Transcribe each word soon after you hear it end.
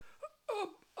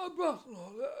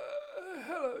Arbuthnot,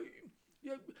 hello.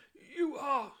 You, you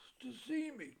asked to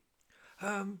see me.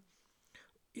 Um,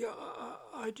 yeah,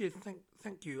 I did.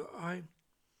 Thank you. I,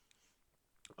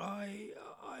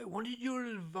 I wanted your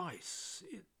advice.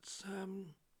 It's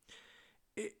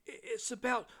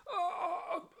about.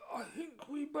 I think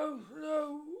we both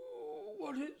know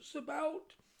what it's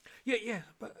about. Yeah,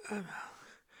 but I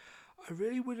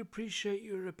really would appreciate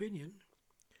your opinion.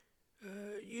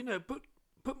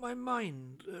 Put my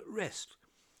mind at rest.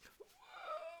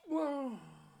 Well,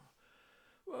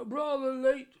 rather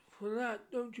late for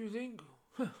that, don't you think?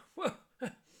 well,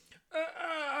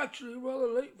 actually, rather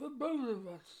late for both of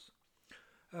us.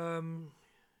 Um,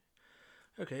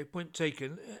 okay, point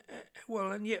taken.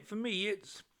 Well, and yet for me,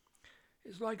 it's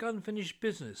like unfinished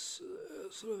business,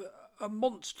 sort of a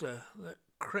monster that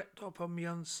crept up on me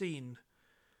unseen,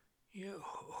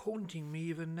 haunting me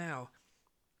even now.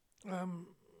 Um,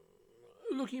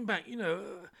 Looking back,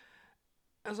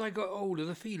 as I got older,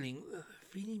 the feeling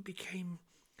became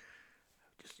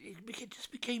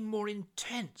just became more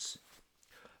intense.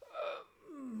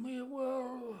 Yeah,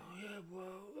 well,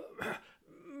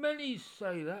 many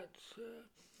say that.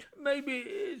 Maybe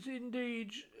it's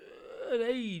indeed an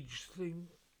age thing.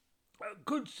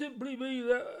 Could simply be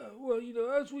that,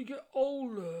 as we get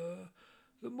older,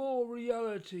 the more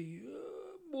reality,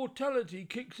 mortality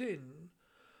kicks in.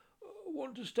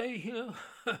 Want to stay,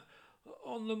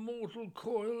 on the mortal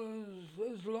coil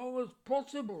as long as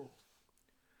possible.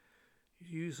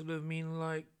 You sort of mean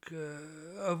like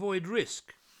avoid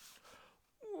risk?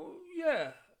 Well,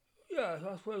 yeah,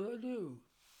 I suppose I do.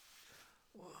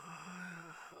 Well,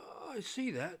 I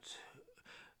see that.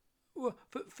 Well,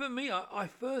 for me, I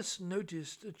first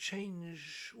noticed a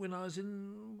change when I was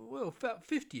about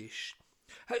 50ish.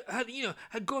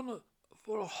 Had gone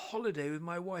for a holiday with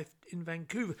my wife in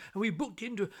Vancouver, and we booked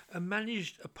into a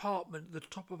managed apartment at the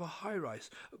top of a high rise.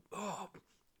 Oh,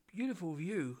 beautiful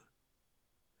view.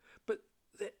 But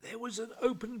there was an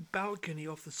open balcony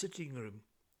off the sitting room.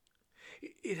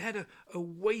 It had a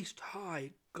waist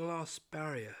high glass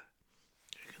barrier.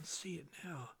 You can see it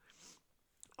now.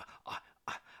 I,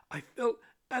 I, I felt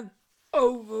an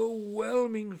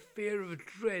overwhelming fear of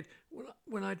dread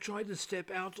when I tried to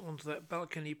step out onto that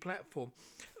balcony platform.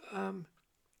 Um,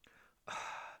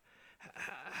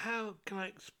 how can I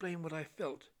explain what I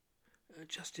felt?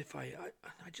 Justify it.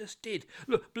 I just did.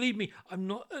 Look, believe me, I'm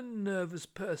not a nervous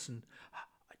person.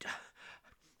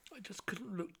 I just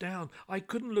couldn't look down. I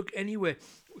couldn't look anywhere.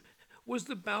 Was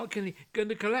the balcony going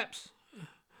to collapse?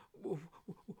 What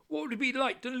would it be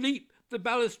like to leap the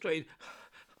balustrade?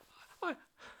 I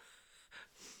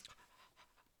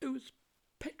It was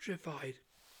petrified.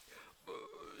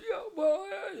 Yeah, well,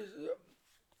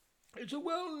 it's a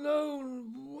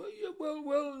well-known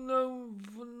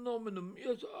phenomenon.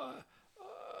 Yes,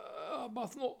 I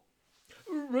must not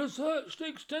researched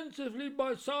extensively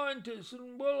by scientists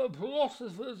and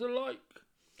philosophers alike.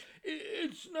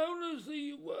 It's known as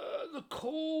the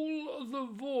call of the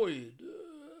void.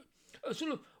 A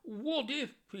sort of what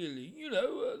if feeling,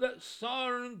 that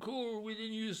siren call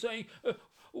within you saying,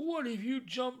 what if you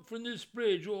jumped from this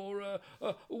bridge? Or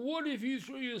what if you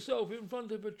threw yourself in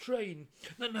front of a train?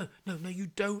 No, you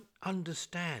don't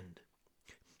understand.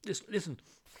 Listen.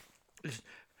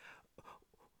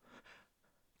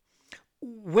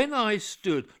 When I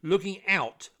stood looking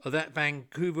out of that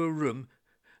Vancouver room,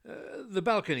 the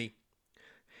balcony,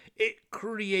 it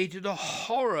created a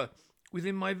horror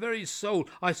within my very soul.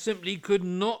 I simply could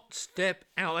not step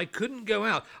out. I couldn't go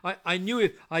out. I knew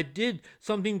if I did,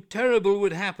 something terrible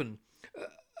would happen.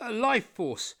 A life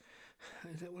force.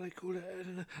 Is that what I call it? I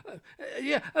don't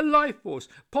know. A life force,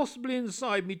 possibly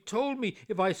inside me, told me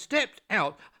if I stepped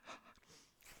out,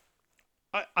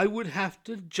 I would have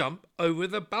to jump over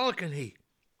the balcony.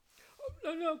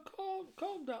 No,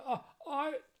 calm down.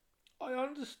 I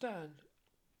understand.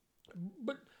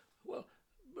 But,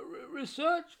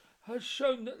 research has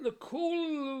shown that the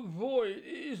call of the void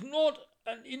is not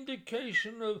an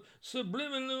indication of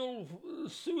subliminal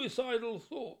suicidal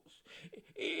thoughts.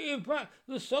 In fact,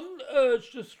 the sudden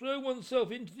urge to throw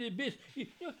oneself into the abyss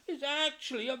is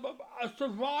actually a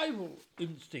survival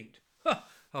instinct.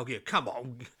 Oh, yeah, come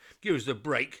on, give us a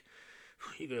break.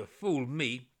 You're going to fool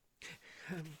me.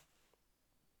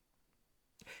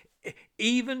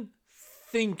 Even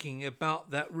thinking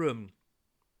about that room,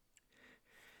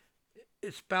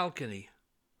 its balcony,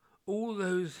 all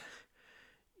those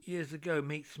years ago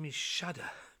makes me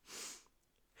shudder.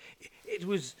 It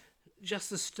was just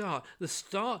the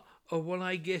start of what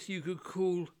I guess you could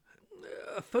call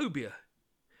a phobia.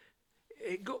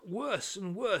 It got worse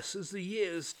and worse as the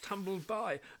years tumbled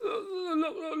by.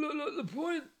 Look, the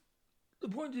point The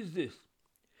point is this.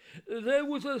 There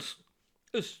was a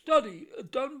study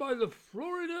done by the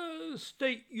Florida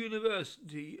State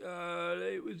University.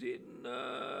 It was in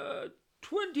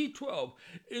 2012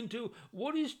 into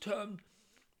what is termed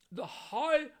the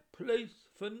high place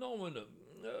phenomenon.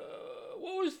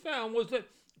 What was found was that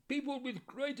people with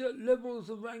greater levels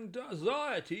of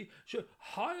anxiety show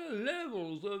higher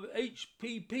levels of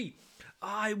HPP.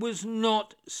 I was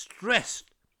not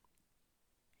stressed.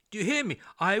 Do you hear me?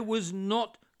 I was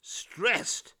not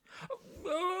stressed.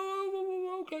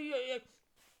 Okay, yeah.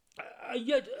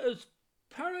 Yet, as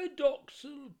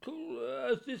paradoxical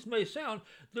as this may sound,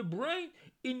 the brain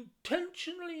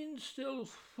intentionally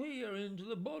instills fear into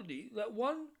the body that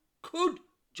one could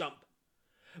jump,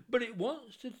 but it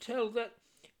wants to tell that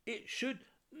it should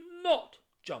not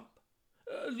jump.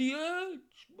 The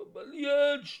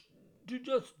urge to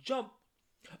just jump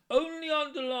only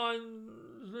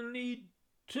underlines the need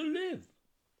to live.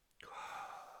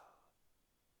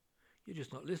 You're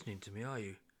just not listening to me, are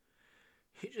you?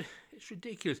 It's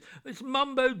ridiculous. This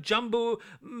mumbo-jumbo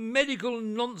medical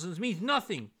nonsense means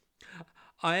nothing.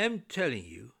 I am telling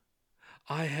you,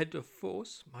 I had to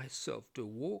force myself to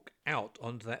walk out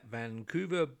onto that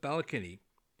Vancouver balcony.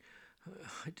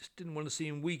 I just didn't want to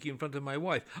seem weak in front of my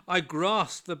wife. I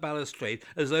grasped the balustrade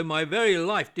as though my very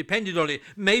life depended on it.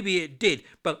 Maybe it did,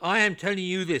 but I am telling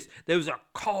you this. There was a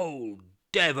cold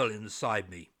devil inside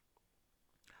me.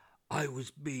 I was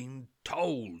being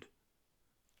told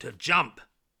to jump.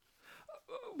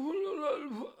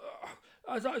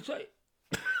 As I say,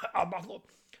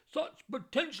 such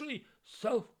potentially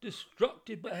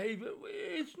self-destructive behaviour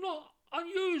is not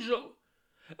unusual.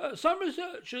 Some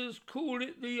researchers call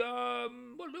it the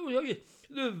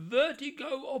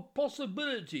vertigo of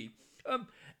possibility.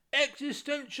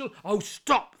 Existential. Oh,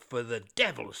 stop! For the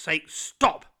devil's sake,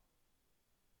 stop!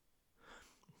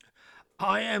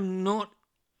 I am not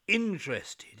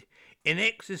interested in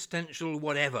existential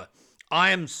whatever.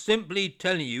 I am simply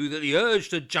telling you that the urge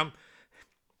to jump,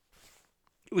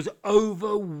 it was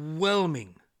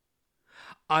overwhelming.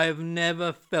 I have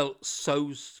never felt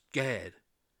so scared.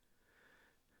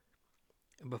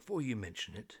 And before you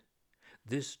mention it,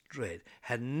 this dread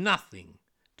had nothing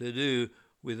to do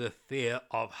with the fear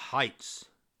of heights.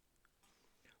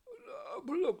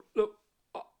 Look,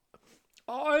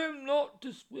 I am not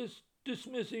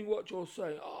dismissing what you're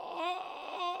saying.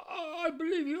 I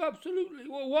believe you absolutely.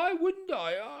 Well, why wouldn't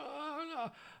I?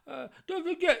 Don't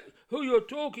forget who you're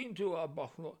talking to,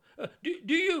 Arbuthnot.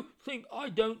 Do you think I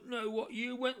don't know what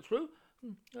you went through?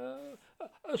 A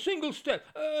single step,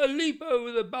 a leap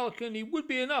over the balcony would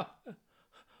be enough.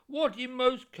 What in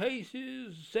most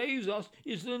cases saves us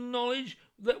is the knowledge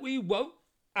that we won't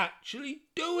actually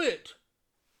do it.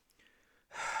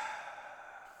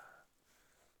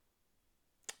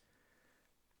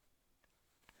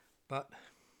 But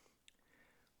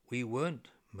we weren't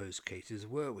most cases,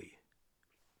 were we?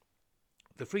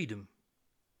 The freedom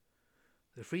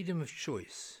of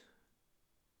choice,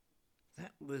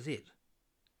 that was it.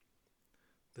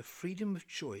 The freedom of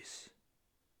choice.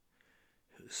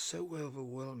 It was so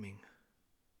overwhelming,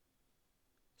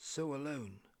 so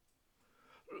alone.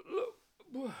 Look,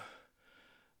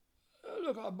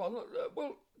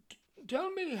 well,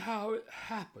 tell me how it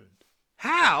happened.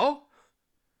 How?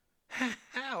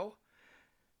 How?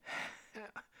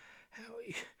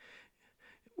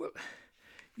 Well,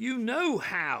 you know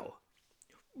how.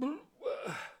 If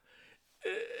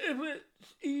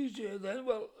it's easier then,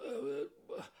 well,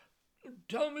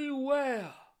 tell me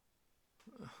where.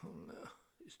 Oh no,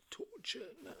 it's torture.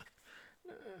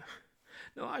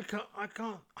 No, I can't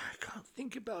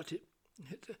think about it.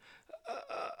 It's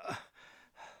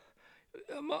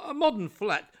a modern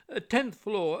flat, a 10th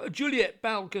floor, a Juliet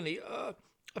balcony.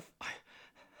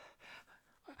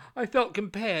 I felt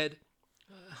compared.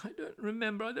 I don't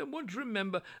remember. I don't want to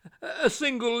remember. A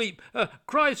single leap.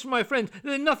 Cries for my friends.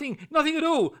 Nothing at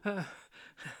all.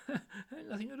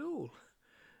 Nothing at all.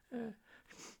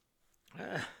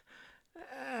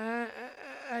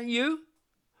 And you?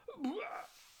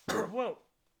 Well,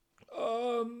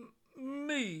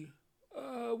 me.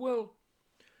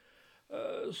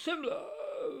 Similar.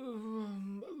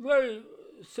 Very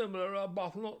similar,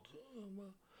 Arbuthnot.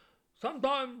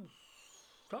 Sometimes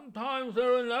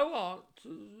there are no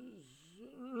answers,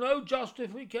 no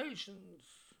justifications.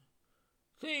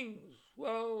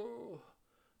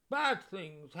 Bad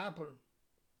things happen.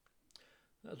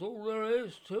 That's all there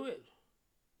is to it.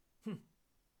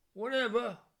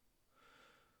 Whatever.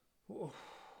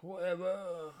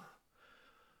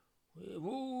 We've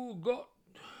all got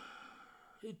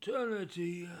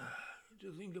eternity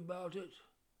to think about it.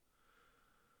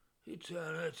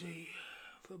 Eternity.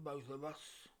 for both of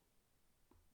us.